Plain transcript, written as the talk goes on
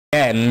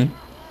again.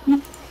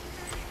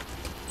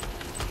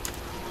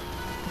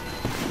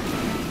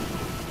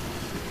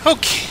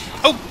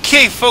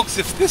 Okay, folks.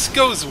 If this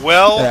goes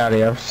well, Get out of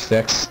here,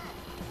 6.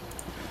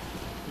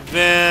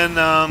 then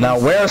Now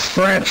where's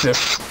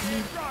Francis?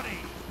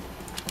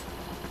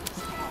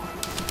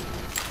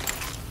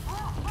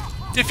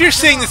 if you're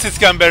saying this, it's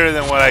gone better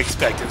than what I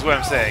expected. Is what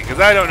I'm saying, because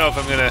I don't know if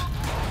I'm gonna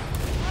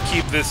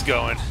keep this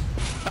going.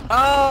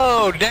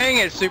 Oh, dang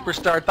it,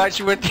 Superstar. Thought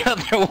you went the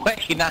other way.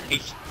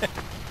 Nice.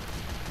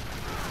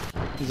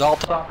 Is all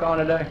talk on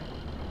today?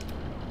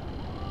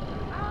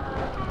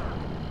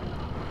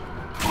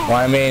 Well,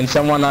 I mean,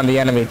 someone on the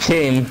enemy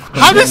team.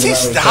 How does he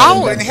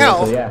how in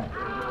hell? So, yeah.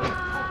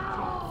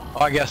 Oh,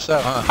 I guess so,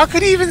 huh? How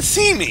could he even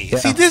see me? Yeah.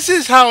 See, this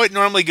is how it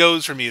normally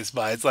goes for me as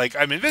Spy. It's like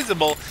I'm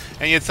invisible,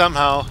 and yet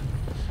somehow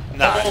A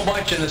not. whole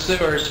bunch in the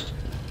sewers.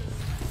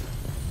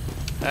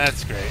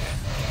 That's great.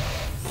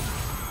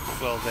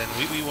 Well, then,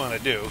 we want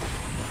to do.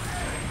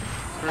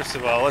 First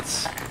of all,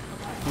 let's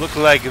look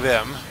like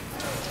them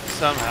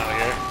somehow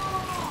here.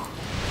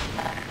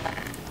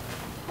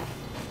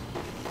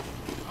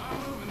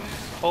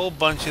 Whole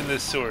bunch in the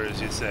sewers,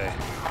 you say?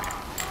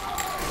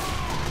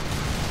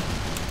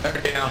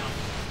 They're down.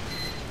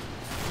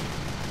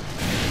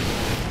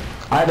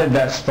 I did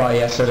that spy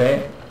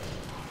yesterday.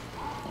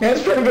 Yeah,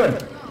 it's pretty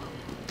good.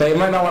 So you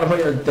might not want to put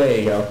your... There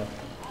you go.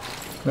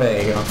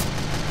 There you go.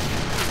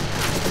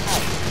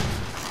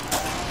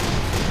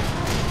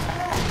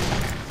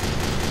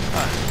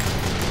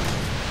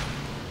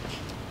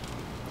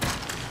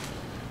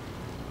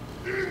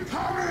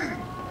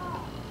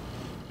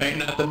 Ain't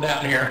nothing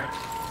down here.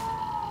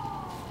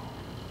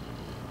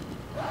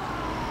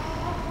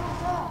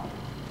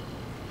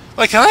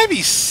 Like, can I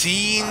be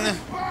seen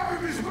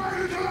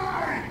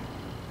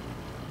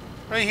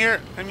right here?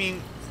 I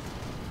mean,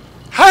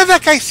 how did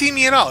that guy see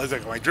me at all? Is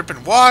like, am I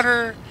dripping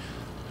water?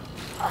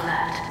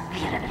 Alert. The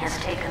enemy has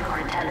taken our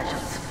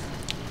intelligence.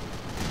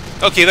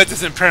 Okay, that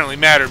doesn't apparently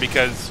matter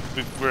because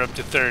we're up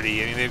to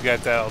 30. I mean, they've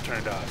got that all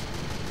turned off.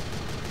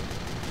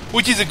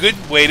 Which is a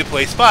good way to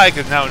play Spy,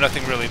 because now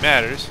nothing really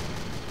matters.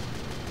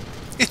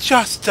 It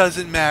just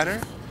doesn't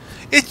matter.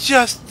 It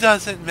just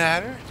doesn't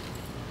matter.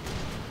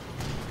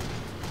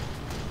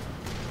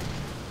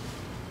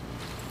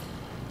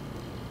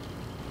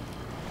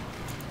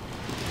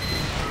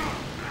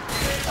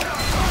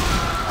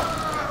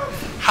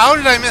 How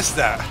did I miss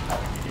that?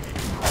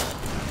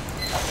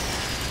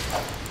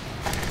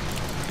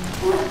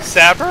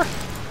 Sapper?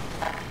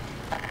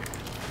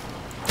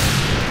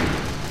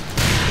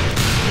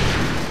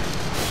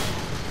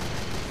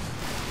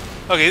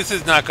 Okay, this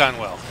has not gone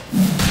well.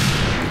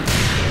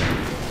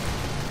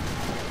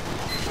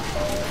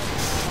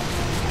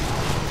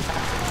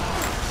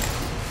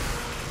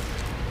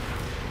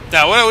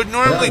 Now, what I would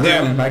normally do...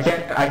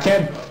 I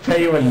can't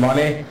pay you in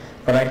money,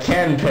 but I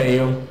can pay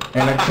you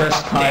in a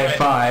crisp high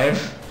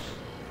 5.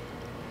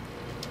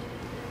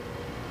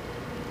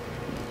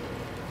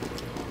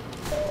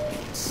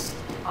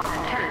 Our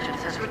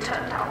intelligence has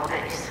returned to our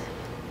base.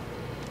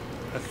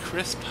 A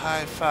crisp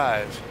high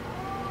 5.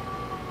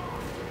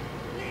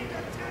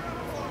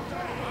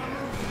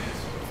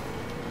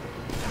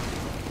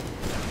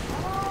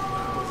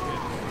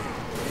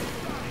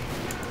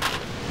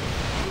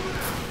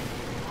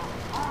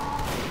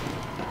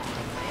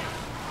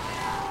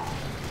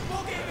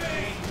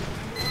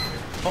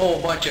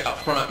 Whole bunch out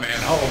front, man.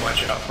 Whole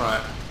bunch out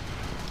front.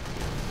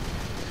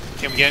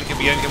 Can we get him? Can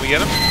we get him? Can we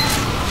get him?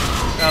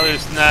 No,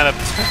 there's not a...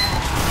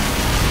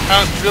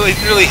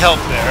 really help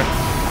there.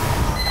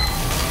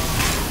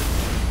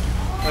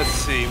 Let's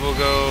see, we'll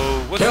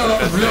go... What's Kill the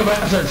those best blue thing?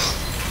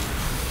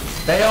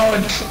 bastards! They all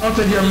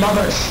insulted your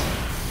mothers!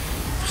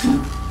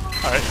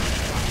 Alright.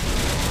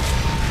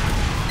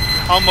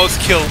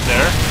 Almost killed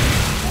there.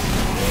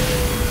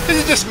 This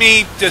is just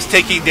me just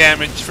taking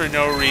damage for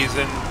no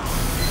reason.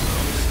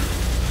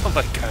 Oh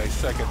my god, I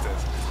suck at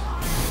this.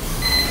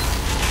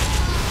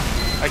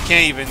 I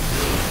can't even...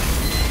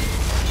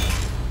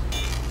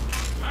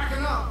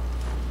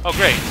 Oh,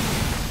 great.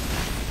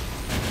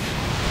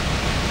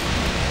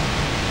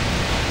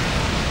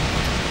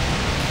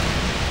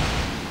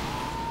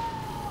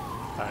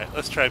 Alright,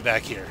 let's try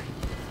back here.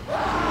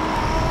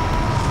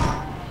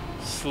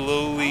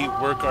 Slowly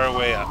work our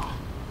way up.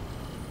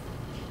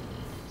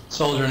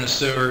 Soldier in the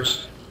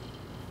sewers.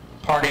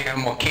 Party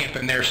animal camp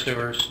in their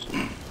sewers.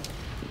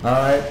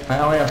 Alright, I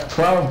only have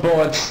 12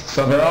 bullets,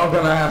 so they're all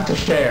gonna have to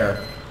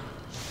share.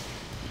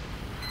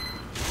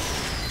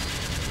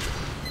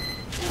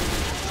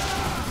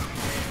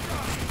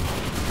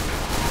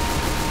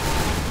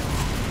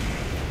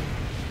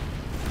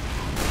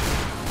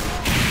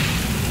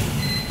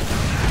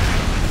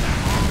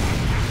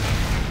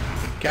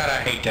 God, I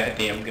hate that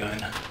damn gun.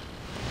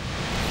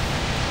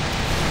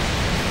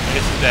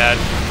 This is bad.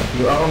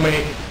 You owe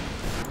me.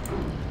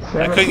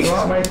 I couldn't... You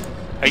owe me.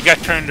 I got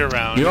turned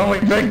around. You owe me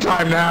big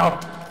time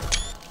now.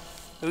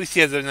 At least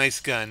he has a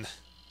nice gun.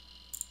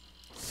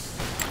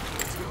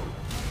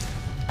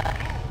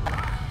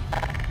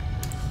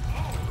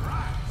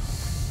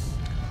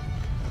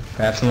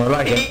 That's more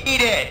like it.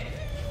 Eat it!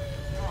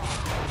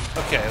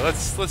 Okay,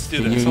 let's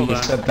do this. You Hold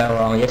on. said that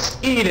wrong. Yes,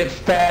 eat it,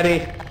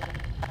 fatty.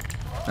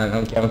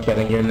 I'm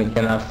kidding. You're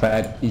not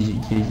fat.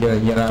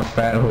 You're not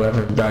fat.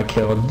 Whoever got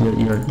killed,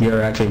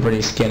 you're actually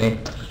pretty skinny.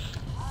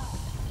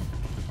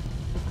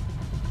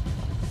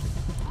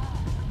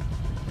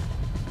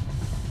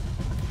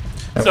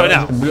 So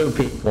now, blue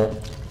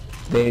people,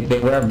 they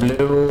wear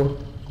blue.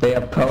 They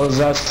oppose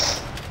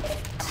us.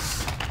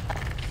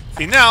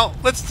 see now,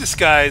 let's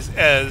disguise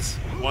as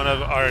one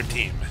of our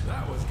team.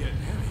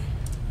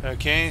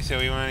 Okay, so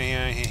we want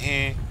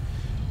to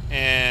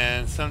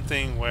and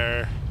something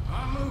where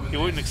you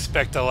wouldn't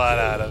expect a lot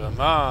out of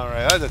them. All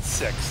right, that's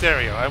 6. There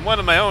we go. I'm one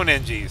of my own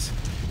NGs.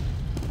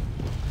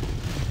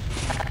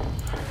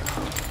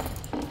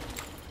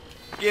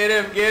 Get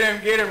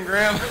him,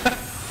 Grim.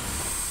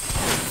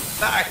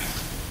 Nice.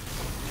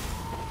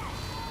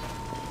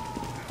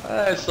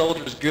 That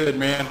soldier's good,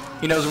 man.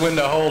 He knows when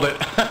to hold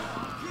it.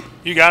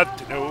 You got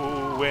to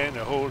know when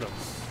to hold them.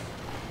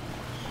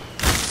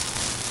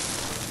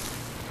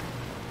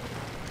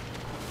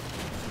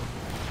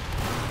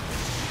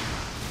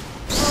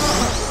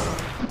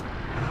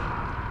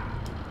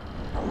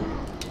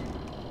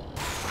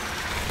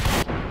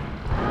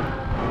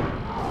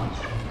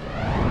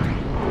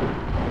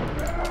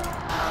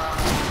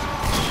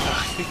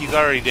 I think he's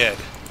already dead.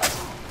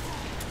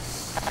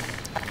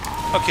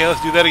 Okay,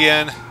 let's do that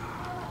again.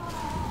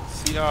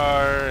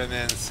 CR and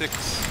then 6.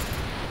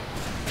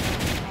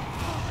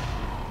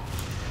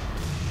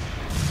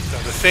 So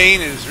the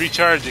Thane is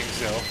recharging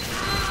still.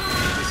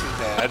 This is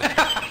bad.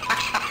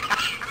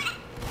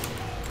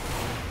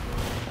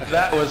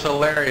 That was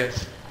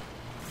hilarious.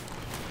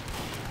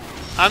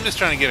 I'm just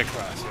trying to get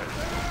across here.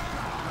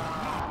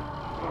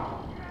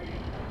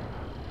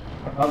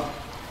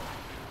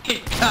 He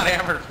got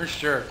hammered for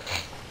sure.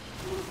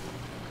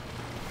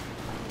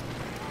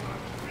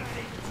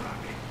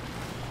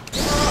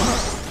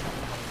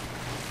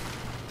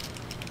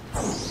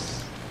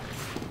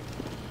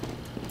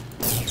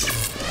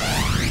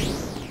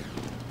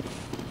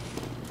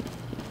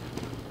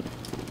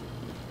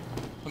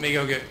 Let me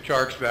go get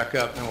Sharks back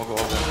up and we'll go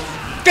over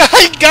there.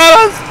 I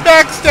got us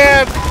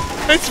backstab!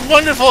 It's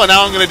wonderful, and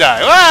now I'm gonna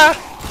die. Ah!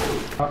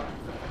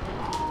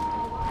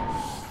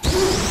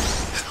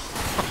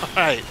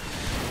 Alright.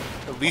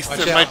 At least Watch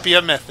there out. might be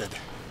a method.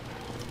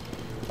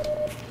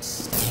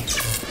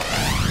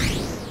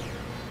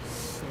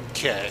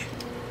 Okay.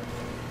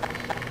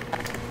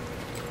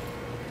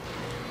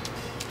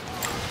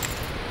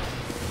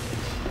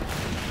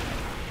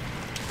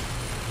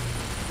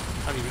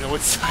 I don't even know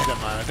what side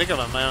I'm on. I think I'm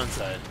on my own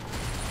side.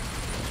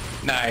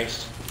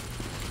 Nice.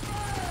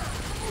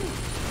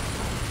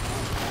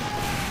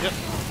 Yep.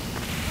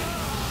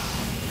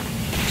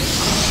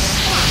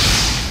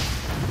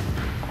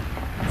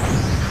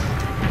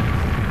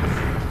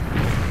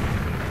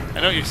 I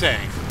know what you're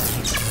saying.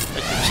 I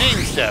can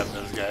chain stab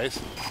those guys.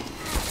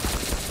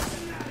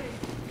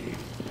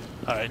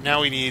 Alright,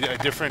 now we need a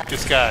different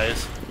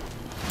disguise.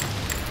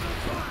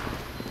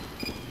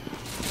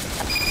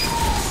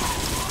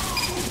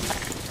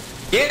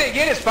 Get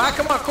it, Spot.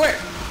 Come on, quick.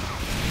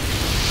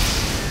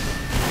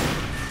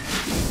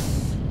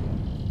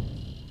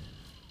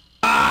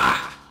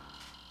 Ah!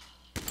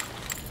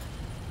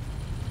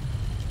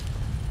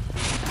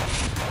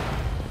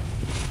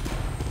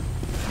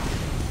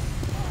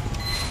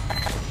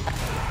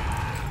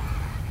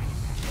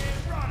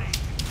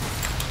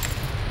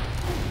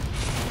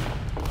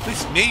 At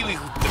least maybe we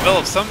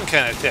develop some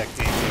kind of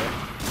technique here.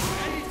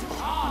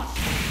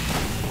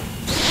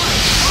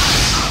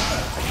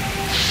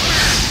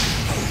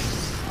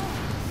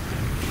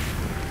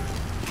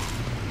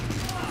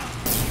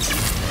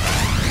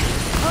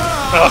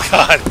 Oh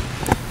god.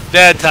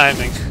 Bad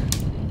timing.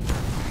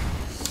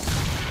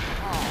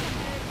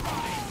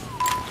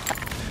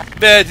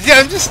 Bad.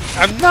 Yeah,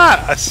 I'm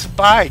not a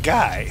spy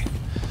guy.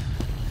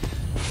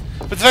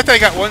 But the fact that I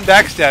got one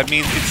backstab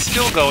means it's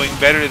still going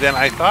better than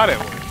I thought it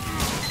would.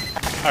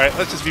 Alright,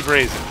 let's just be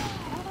brazen.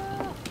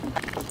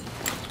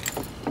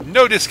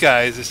 No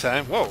disguise this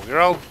time. Whoa,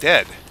 they're all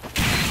dead.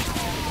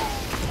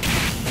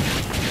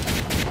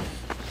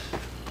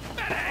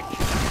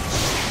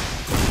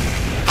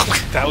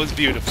 That was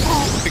beautiful.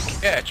 Good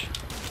catch.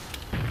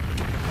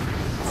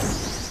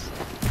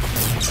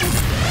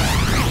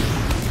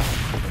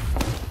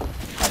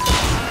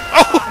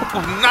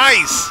 Oh,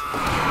 nice!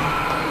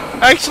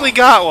 I actually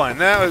got one.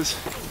 That was...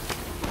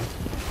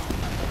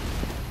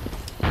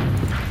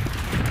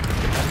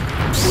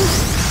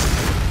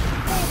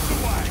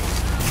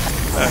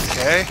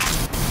 Okay.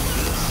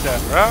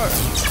 That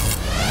route.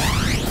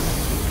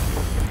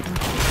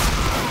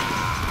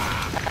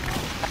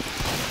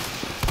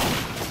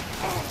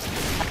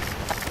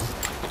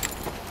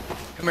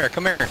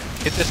 Come here.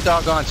 Get this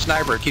doggone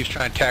sniper. It keeps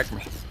trying to attack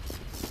me.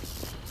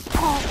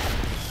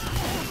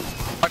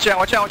 Watch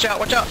out.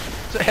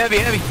 It's a heavy.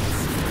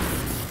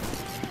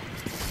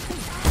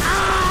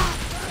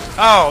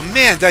 Oh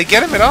man, did I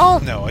get him at all?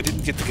 No, I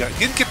didn't get the gun.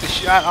 Didn't get the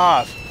shot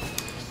off.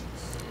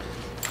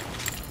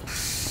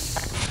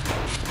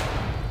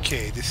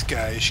 Okay,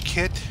 disguise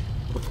kit.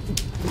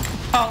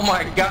 Oh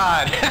my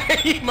God!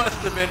 He must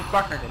have been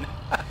burning.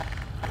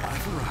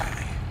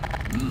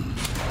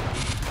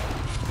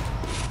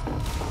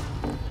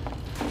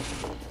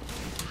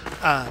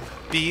 I'm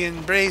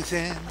being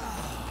brazen.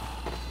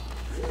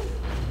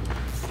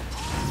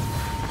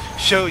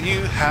 Show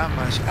you how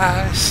much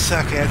I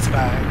suck at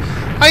spy.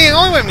 I mean, the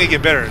only way I'm gonna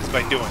get better is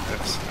by doing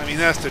this. I mean,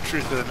 that's the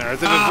truth of the matter.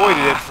 I've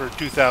avoided it for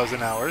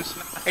 2,000 hours.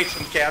 Nice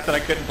one, Captain. I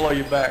couldn't blow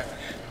you back.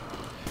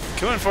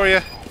 Coming for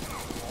you.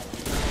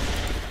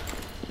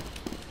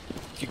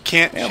 You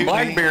can't shoot me.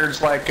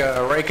 Blackbeard's like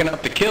raking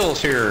up the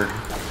kills here.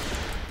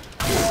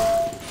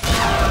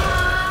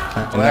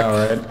 I know,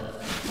 right?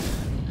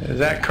 Is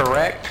that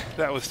correct?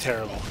 That was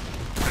terrible.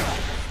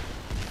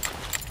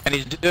 And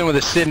he's doing with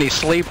a Sydney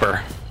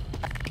sleeper.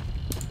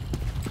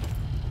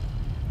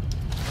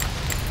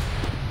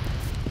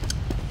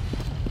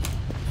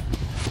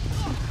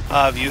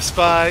 Obvious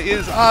spy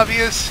is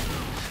obvious.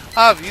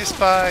 Obvious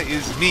spy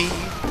is me.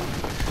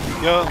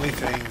 The only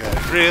thing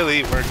that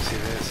really works here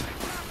is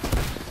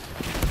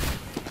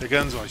their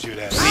guns won't shoot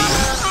at me.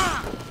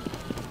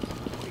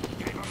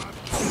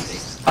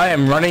 I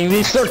am running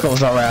these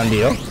circles around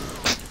you.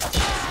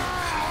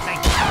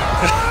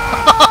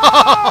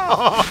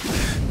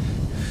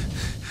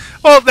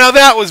 Well, now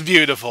that was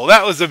beautiful.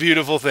 That was a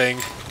beautiful thing.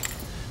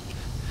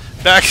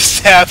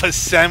 Backstab a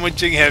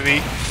sandwiching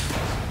heavy.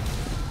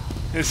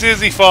 As soon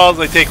as he falls,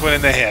 I take one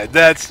in the head.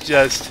 That's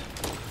just...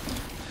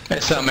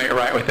 Something ain't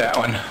right with that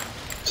one.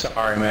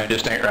 Sorry, man.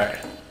 Just ain't right.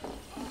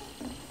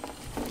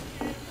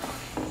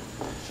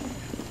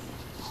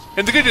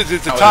 And the good news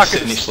is it's a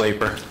Sydney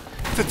sleeper.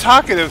 It's a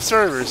talkative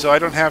server, so I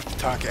don't have to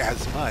talk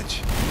as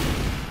much.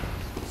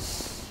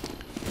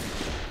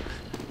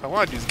 What I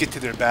want to do is get to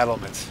their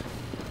battlements.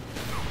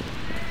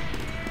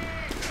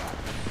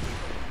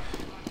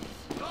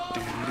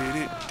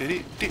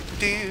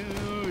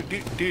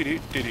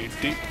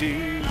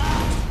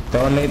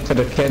 Donate to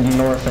the kid in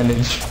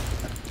orphanage.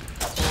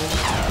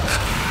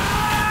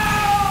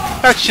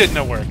 That shouldn't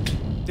have worked.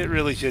 It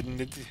really shouldn't.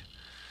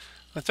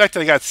 The fact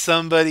that I got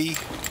somebody...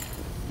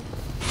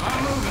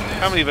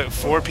 How many of it?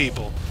 4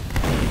 people.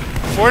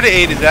 4 to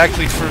 8 is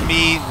actually, for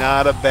me,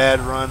 not a bad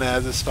run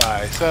as a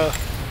spy. So...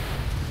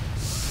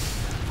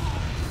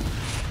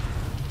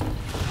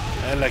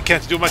 And I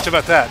can't do much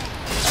about that.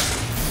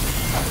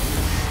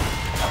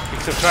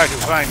 Except try to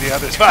find the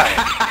other spy.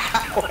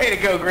 Way to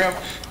go, Grim.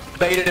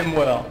 Baited him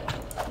well.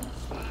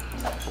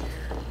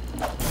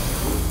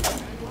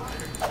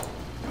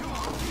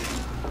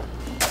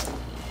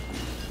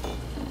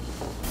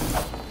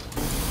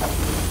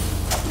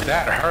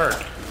 That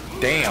hurt.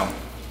 Damn.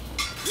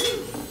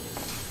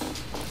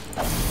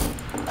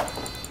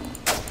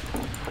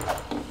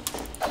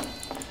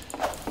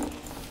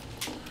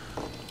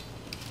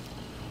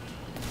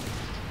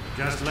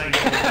 Just like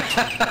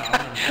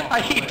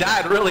He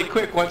died really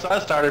quick once I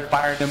started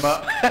firing him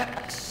up.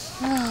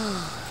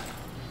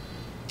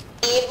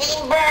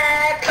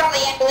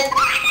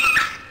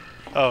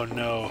 Oh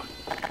no.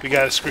 We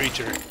got a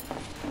screecher.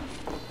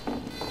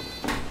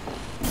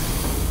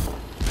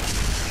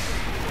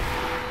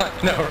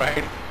 No,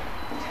 right?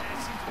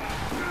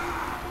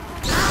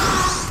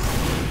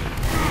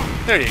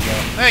 There you go.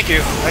 Thank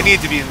you. I need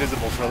to be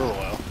invisible for a little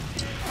while.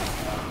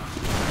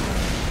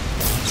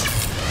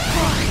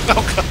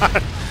 Oh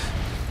god.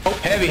 Oh,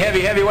 heavy,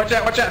 heavy, heavy. Watch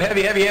out,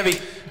 heavy, heavy, heavy.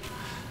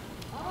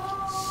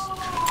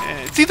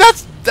 See,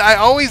 that's... I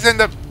always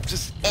end up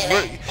just... Have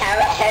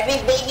a heavy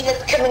baby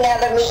that's coming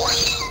out of me.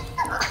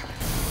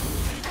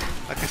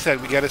 Like I said,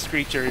 we got a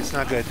screecher. It's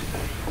not good.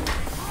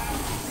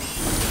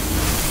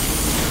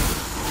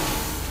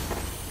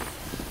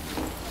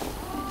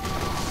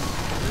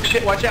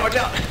 Shit, watch out, watch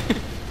out.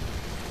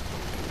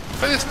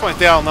 By this point,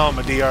 they all know I'm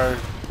a DR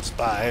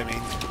spy. I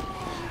mean,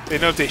 they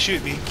know if they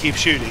shoot me, keep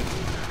shooting.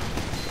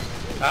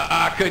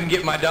 I couldn't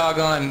get my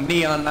doggone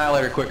neon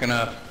annihilator quick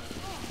enough.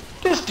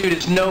 This dude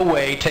is no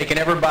way taking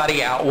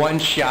everybody out one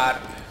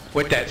shot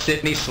with that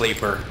Sydney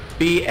sleeper.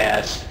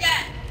 BS.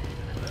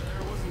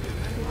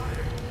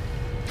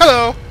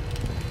 Hello!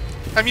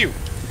 I'm you.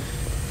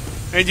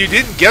 And you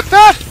didn't get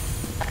that?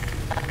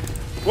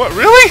 What,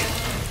 really?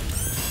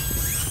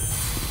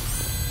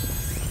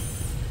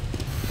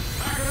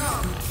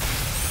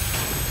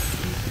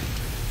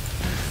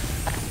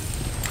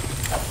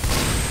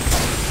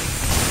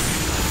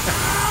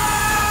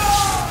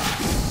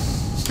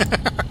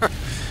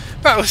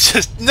 That was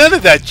just... None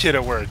of that shit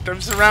have worked.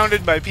 I'm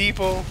surrounded by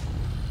people.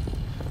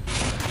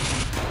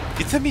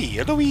 It's a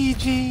me,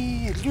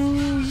 Luigi.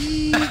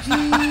 Luigi.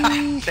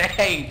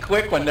 Dang,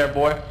 quick one there,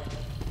 boy.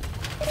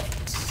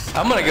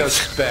 I'm gonna go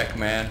spec,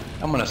 man.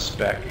 I'm gonna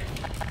spec.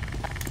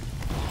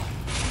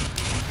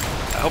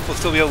 I hope we'll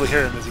still be able to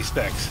hear him as he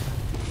specs.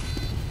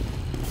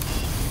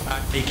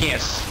 You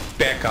can't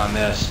spec on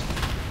this.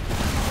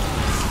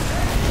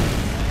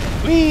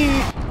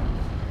 Whee!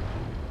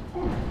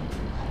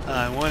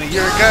 I'm one of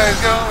your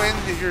guys going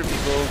to your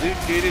people.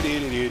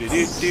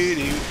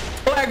 Do-do-do-do-do-do-do-do.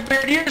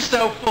 Blackbeard, you're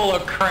so full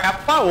of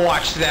crap. I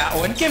watched that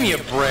one. Give me a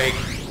break.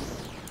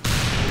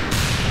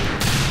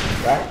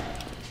 Right?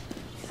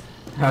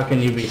 How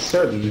can you be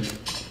certain?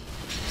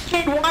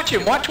 Dude, watch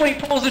him. Watch when he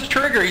pulls the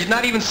trigger. He's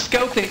not even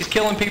scoped and he's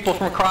killing people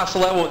from across the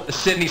level with the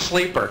Sydney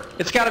Sleeper.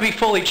 It's got to be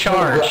fully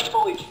charged.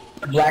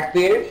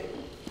 Blackbeard?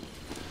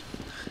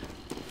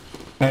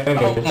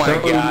 Oh my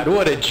god,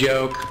 what a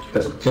joke.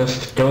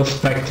 Just go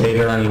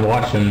spectator and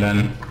watch him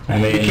then. I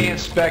mean... You can't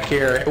spec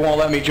here. It won't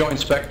let me join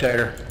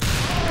spectator.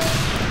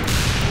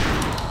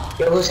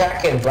 Yo, who's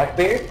hacking?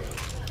 Blackbeard?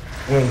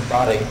 I mean,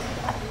 body.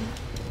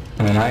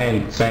 I mean, I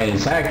ain't saying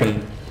he's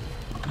hacking.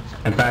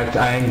 In fact,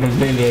 I am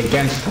completely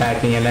against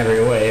hacking in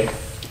every way.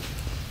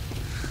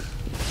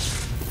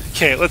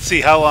 Okay, let's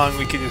see how long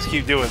we can just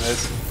keep doing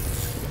this.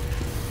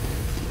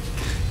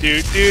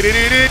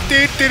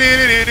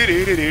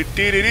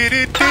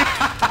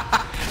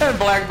 And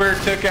Blackbeard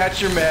took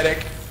out your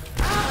medic.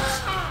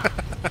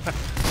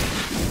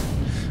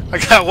 I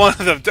got one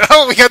of them.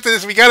 Oh, we got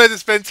this. We got a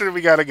dispenser and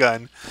we got a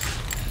gun.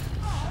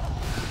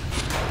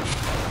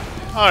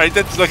 Alright,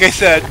 that's, like I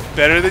said,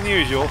 better than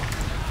usual.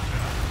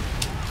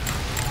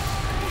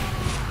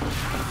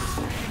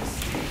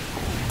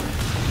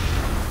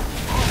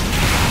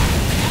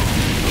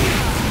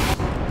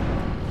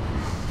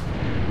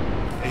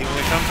 Anyone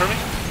to come for me?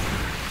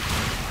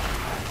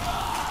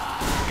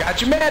 Got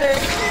your medic.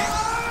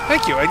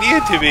 Thank you. I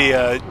needed to be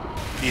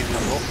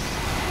invisible.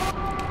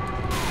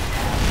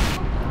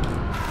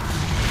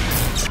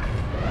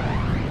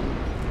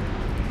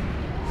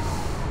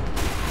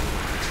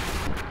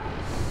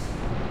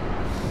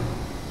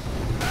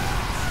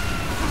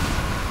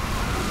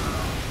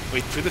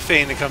 Wait for the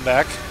Fane to come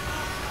back.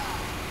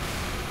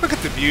 Look at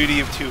the beauty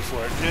of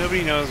 2-4.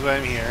 Nobody knows why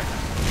I'm here.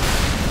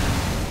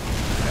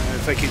 And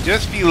if I can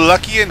just be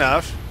lucky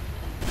enough.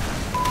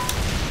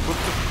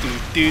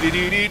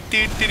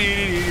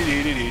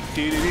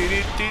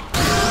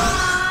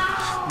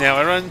 Now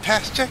I run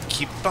past you,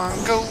 keep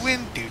on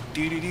going.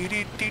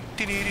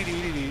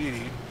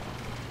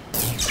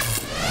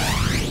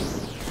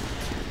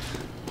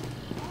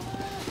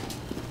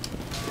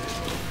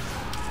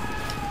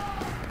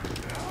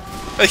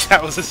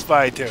 That was a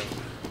spy too.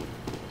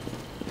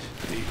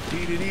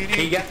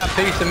 He got a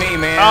piece of me,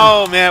 man.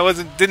 Oh man,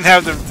 didn't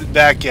have them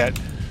back yet.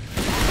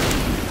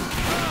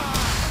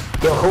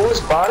 Yo, who was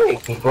body?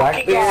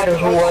 Blackbeard or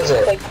who was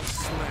it?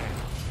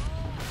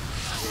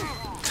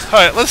 All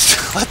right, let's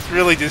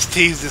really just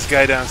tease this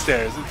guy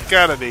downstairs. It's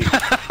gotta be.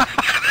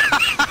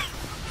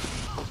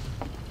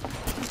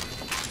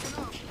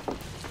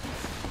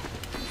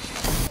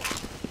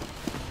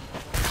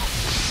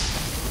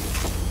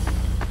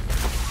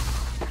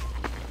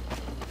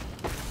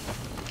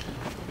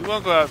 We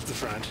won't go out the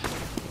front.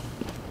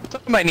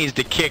 Somebody needs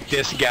to kick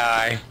this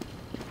guy.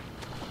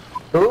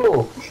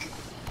 Ooh.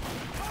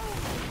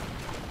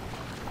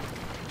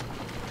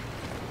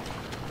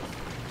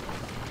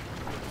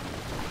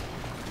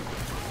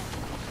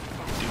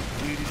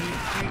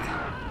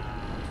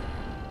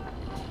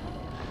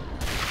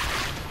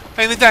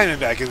 I mean, the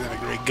Diamondback isn't a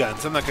great gun,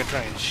 so I'm not gonna try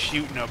and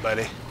shoot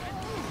nobody.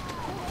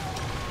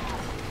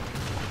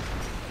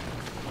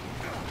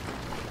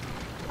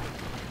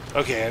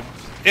 Okay,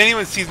 if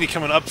anyone sees me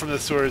coming up from the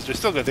sewers, they're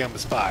still gonna think I'm a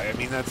spy. I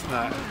mean, that's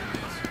not...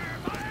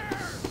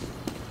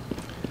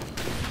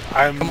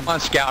 Come on,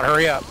 Scout,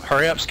 hurry up.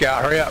 Hurry up,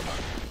 Scout, hurry up.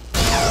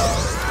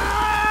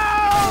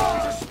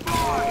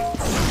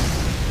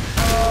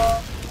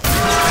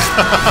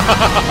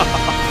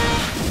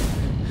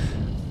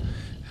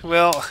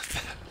 Well,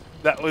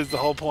 that was the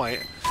whole point.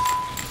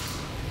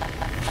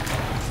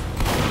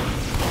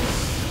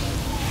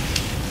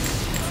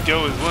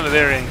 Go is one of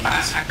their Yankees.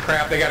 Ah,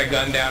 crap, they got a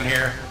gun down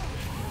here.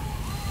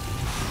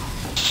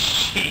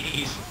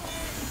 Jeez.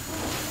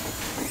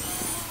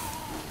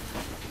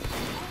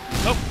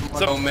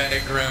 Oh,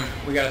 medic Grim.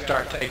 We gotta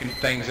start taking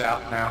things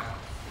out now.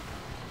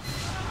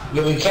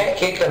 Yo, we can't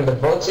kick them. The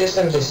boat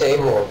system's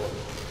disabled.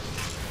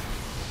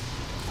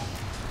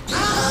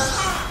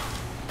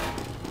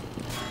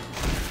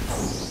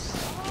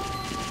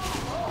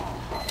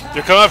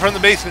 They're coming up from the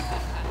basement.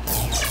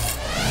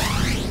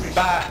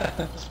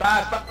 Spy!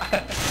 Spy!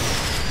 Spy!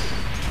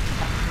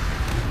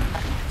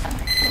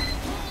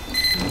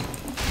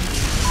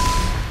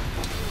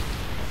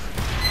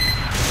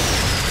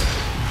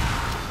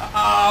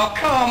 Oh,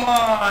 come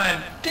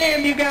on!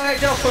 Damn you guys,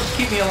 y'all supposed to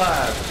keep me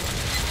alive.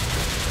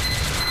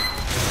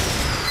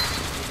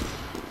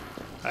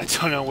 I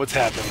don't know what's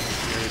happening.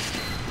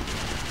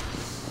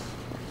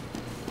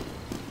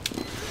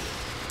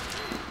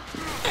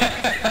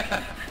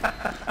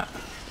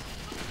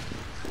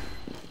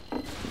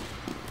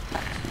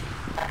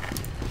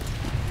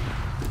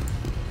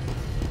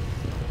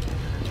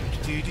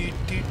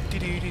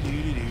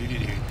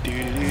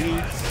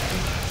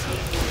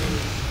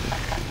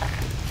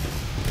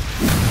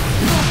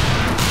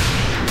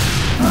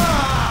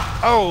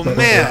 Oh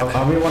man!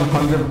 I'll be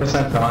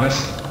 100%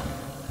 honest.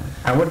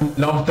 I would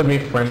love to be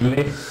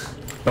friendly,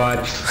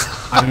 but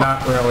I'm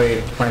not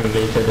really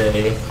friendly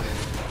today.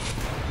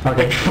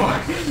 Okay,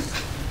 fuck.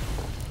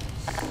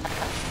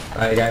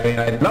 Like, I mean,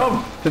 I'd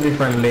love to be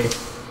friendly.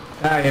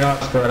 Ah, you know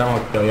what, screw it, I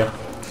won't kill you.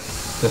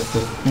 Just,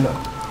 no.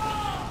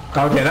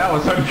 Okay, that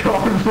was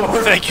uncalled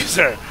for. Thank you,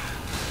 sir.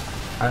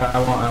 I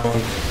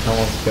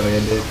won't kill you,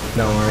 dude.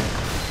 Don't worry.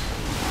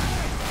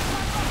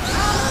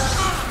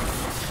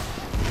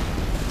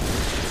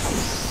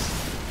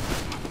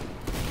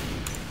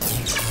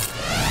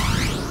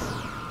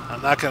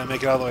 I'm not gonna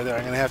make it all the way there.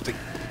 I'm gonna have to.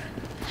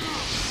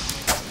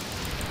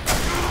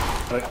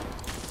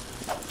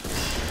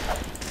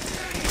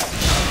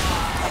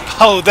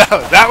 Oh,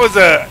 that was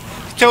a.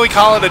 Shall we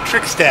call it a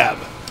trick stab?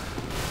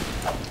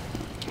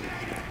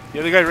 The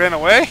other guy ran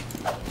away.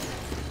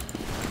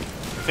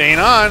 Feign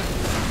on.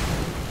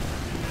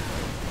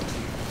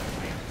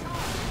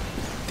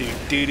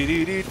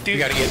 You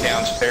gotta get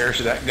downstairs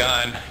to that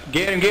gun.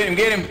 Get him, get him,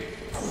 get him!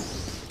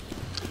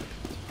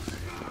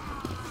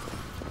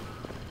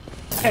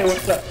 Hey,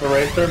 what's up,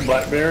 Eraser,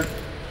 Blackbeard?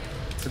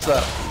 What's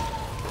up?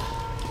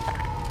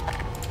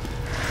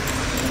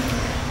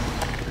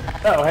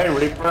 Oh, hey,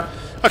 Reaper.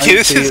 Okay,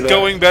 this is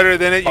going better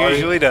than it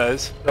usually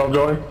does. Still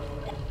going?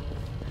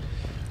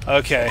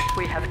 Okay.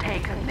 We have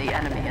taken the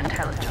enemy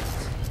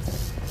intelligence.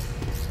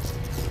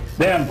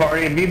 Damn,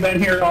 party, have you been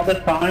here all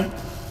this time?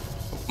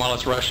 Come on,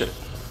 let's rush it.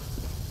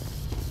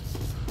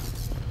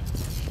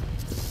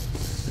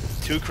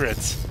 2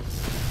 crits.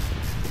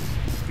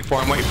 Wait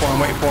for him, wait for him,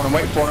 wait for him,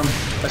 wait for him.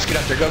 Let's get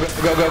up there. Go, go,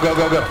 go, go, go,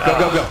 go, go, go,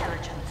 go, go.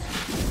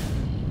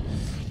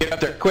 Get up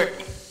there,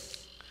 quick.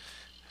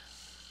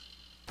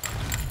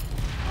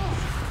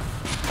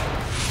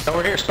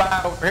 Over here,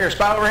 spy over here,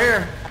 spy over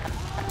here.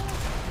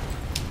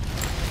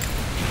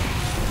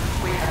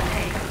 We have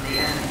taken the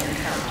enemy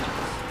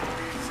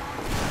intelligence.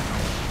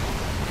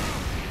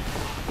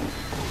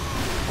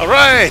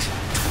 Alright!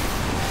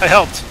 I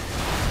helped.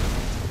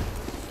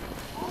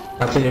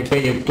 That's what you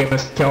get, you give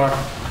us killer.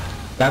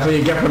 That's what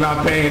you get for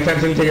not paying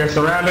attention to your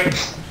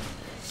surroundings.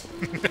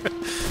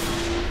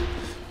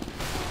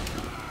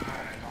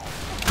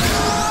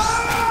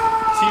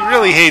 He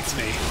really hates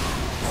me.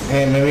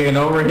 Hey, maybe an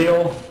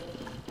overheal?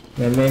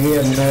 And maybe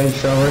a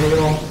nice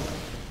overheal?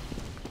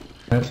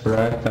 That's what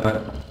I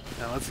thought.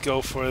 Now let's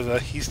go for the...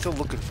 He's still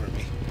looking for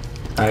me.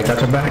 I got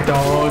your back,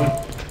 dog.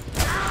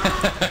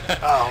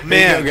 Oh, There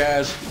man. you go,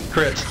 guys.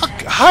 Crits.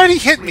 How did he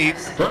hit me?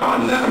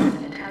 Run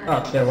them!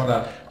 Oh shit, what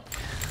up?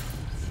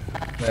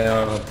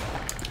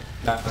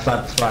 That's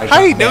not spike.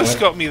 How did he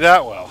no-scope me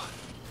that well?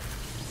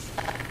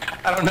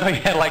 I don't know, you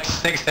had like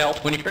 6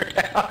 health when you were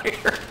out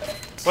here.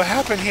 What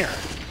happened here?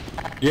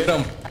 Get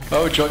him.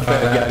 Oh, Chuck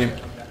Bad got him.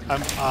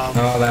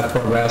 Oh, that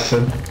poor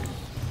bastard.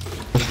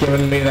 He's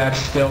giving me that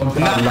still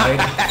light.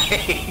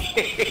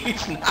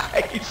 Nice,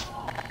 nice.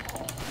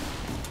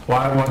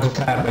 Why, what just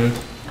happened?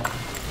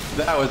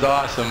 That was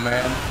awesome,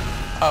 man.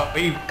 Oh,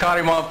 he caught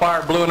him on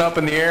fire, blew him up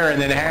in the air,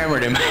 and then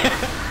hammered him.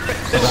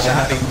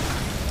 Shot him.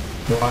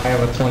 Do I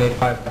have a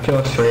 25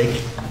 kill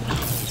streak?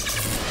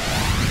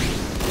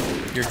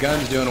 Your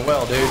gun's doing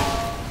well, dude.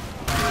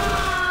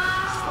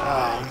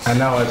 I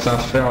know, it's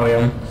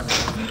Australian.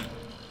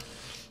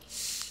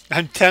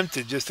 I'm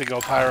tempted just to go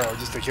pyro,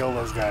 just to kill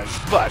those guys.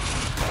 But,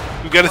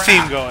 we've got a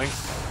theme going.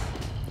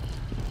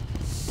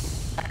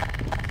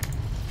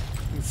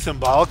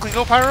 Symbolically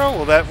go pyro?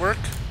 Will that work?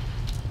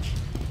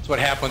 That's what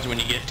happens when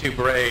you get too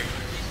brave.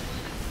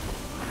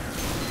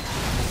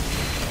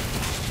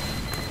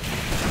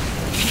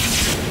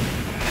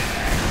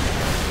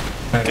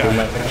 Thank you,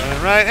 mate.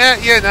 Right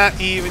at you, not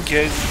even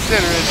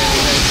considering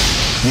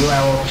anything. You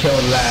I will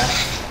kill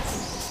last.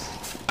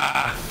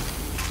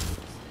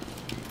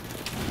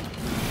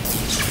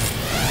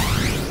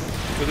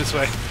 Go this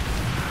way.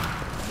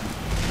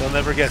 They'll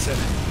never guess it.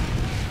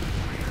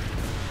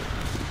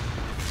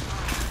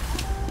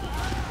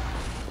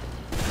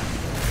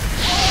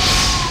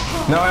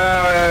 No,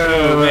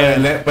 Oh,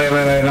 man. wait,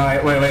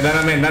 let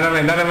him in, let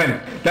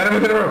him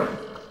into the room.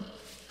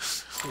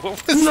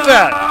 What was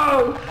that?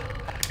 No!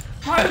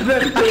 What is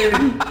this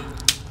thing?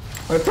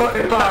 We're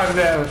 25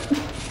 now.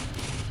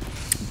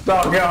 It's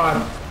all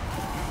gone.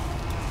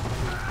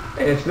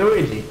 Hey, it's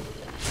Luigi.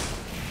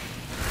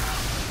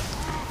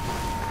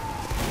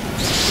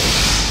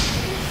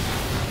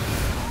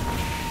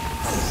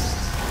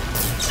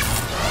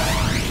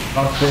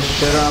 Fuck this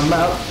shit, I'm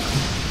out.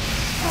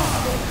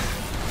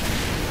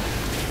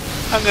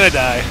 I'm gonna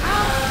die.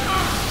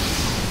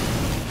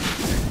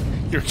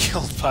 You're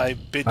killed by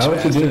bitch. Why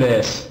would you do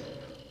this?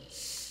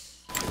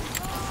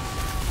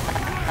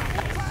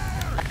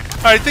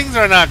 Alright, things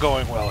are not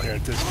going well here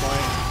at this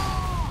point.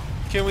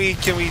 Can we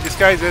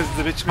disguise as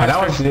the bitch That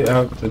master?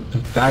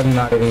 was, I'm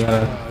not even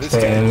gonna this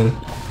say guy. anything.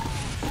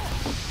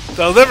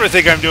 They'll never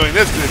think I'm doing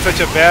this because it's such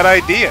a bad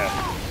idea.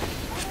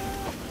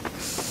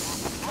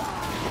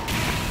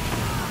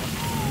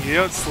 You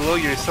don't slow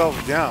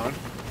yourself down.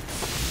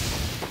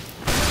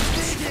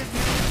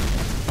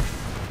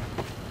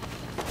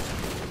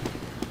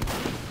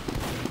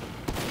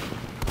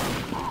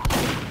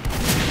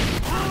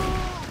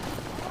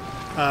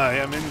 I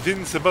am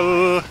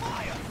invincible.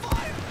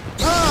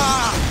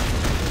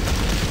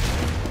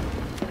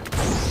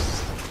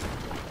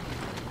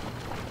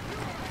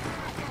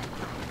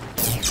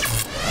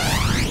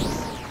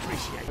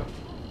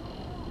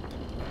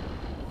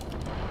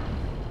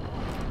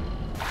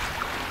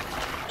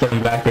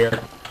 him back here.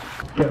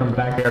 Get him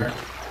back here.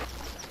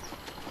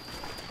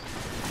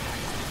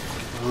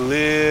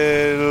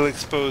 Little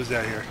exposed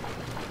out here.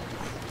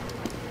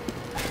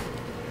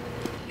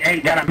 You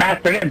ain't got a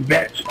master this,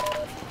 bitch.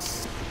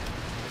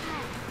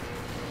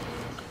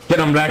 Get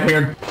him,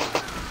 Blackbeard.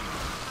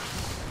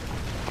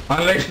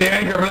 Unleash the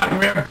anger,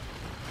 Blackbeard.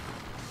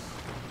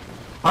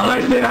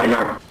 Unleash the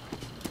anger.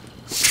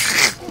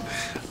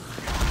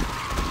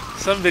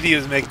 Some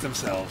videos make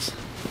themselves.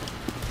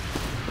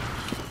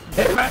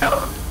 It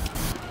failed.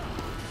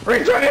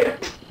 Retreat.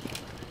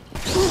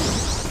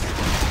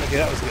 Okay,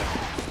 that was good.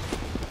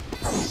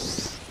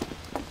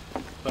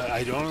 But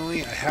I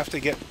have to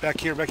get back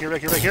here. Yeah,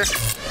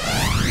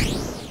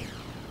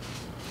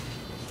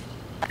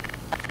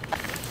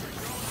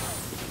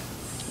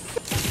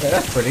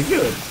 that's pretty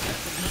good.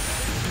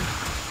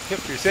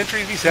 Yep, your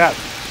sentries be sapped.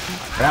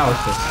 That was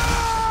just...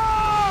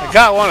 I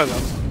got one of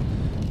them.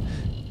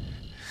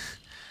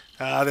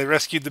 They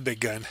rescued the big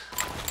gun.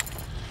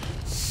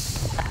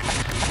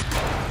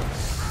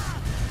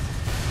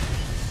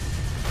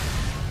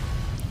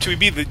 Should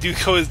we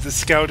go as the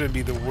scout and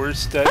be the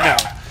worst? No.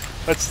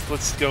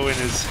 Let's go in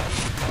as...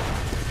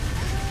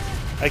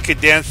 I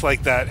could dance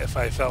like that if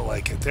I felt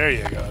like it. There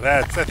you go.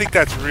 I think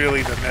that's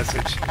really the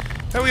message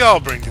that we all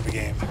bring to the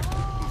game.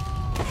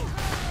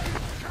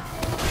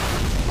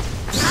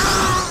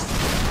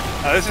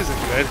 Oh, this isn't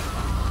good.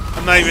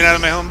 I'm not even out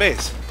of my home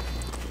base.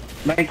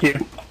 Thank you.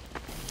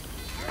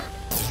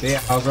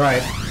 Yeah, I was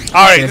right.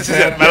 Alright, this is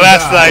it. My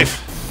last life.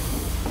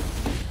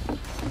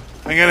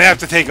 I'm gonna have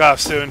to take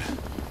off soon.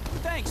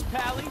 Thanks,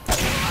 Pally.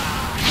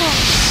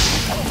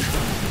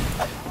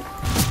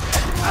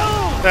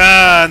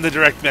 And the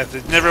direct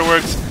method never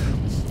works.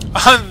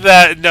 On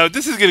that note,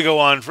 this is going to go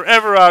on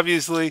forever,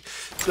 obviously.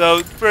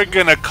 So we're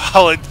going to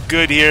call it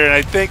good here. And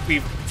I think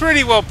we've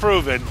pretty well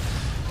proven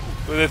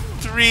with a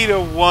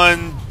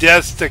 3-to-1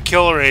 deaths to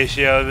kill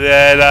ratio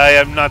that I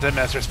am not a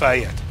master spy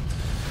yet.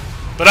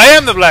 But I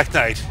am the Black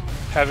Knight.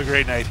 Have a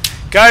great night.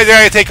 Guys, I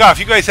gotta take off.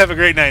 You guys have a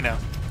great night now.